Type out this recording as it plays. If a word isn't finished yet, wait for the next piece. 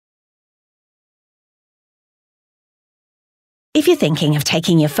If you're thinking of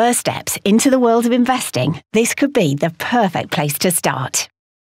taking your first steps into the world of investing, this could be the perfect place to start.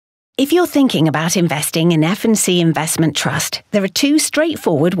 If you're thinking about investing in F&C Investment Trust, there are two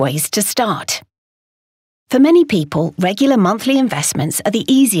straightforward ways to start. For many people, regular monthly investments are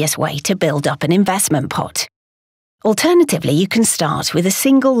the easiest way to build up an investment pot. Alternatively, you can start with a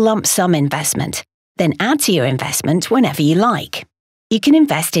single lump sum investment, then add to your investment whenever you like. You can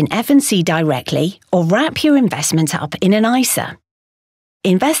invest in F&C directly or wrap your investment up in an ISA.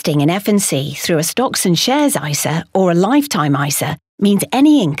 Investing in F&C through a stocks and shares ISA or a lifetime ISA means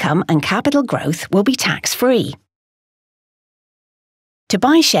any income and capital growth will be tax-free. To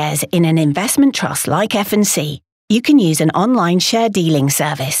buy shares in an investment trust like F&C, you can use an online share dealing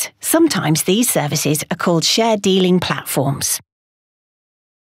service. Sometimes these services are called share dealing platforms.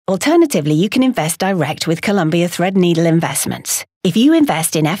 Alternatively, you can invest direct with Columbia Threadneedle Investments. If you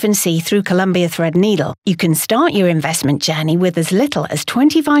invest in F&C through Columbia Threadneedle, you can start your investment journey with as little as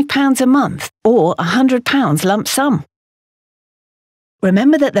 £25 a month or £100 lump sum.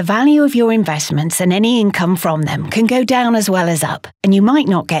 Remember that the value of your investments and any income from them can go down as well as up, and you might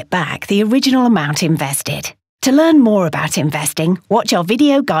not get back the original amount invested. To learn more about investing, watch our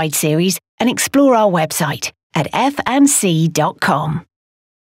video guide series and explore our website at fnc.com.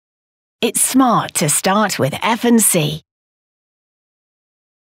 It's smart to start with F&C.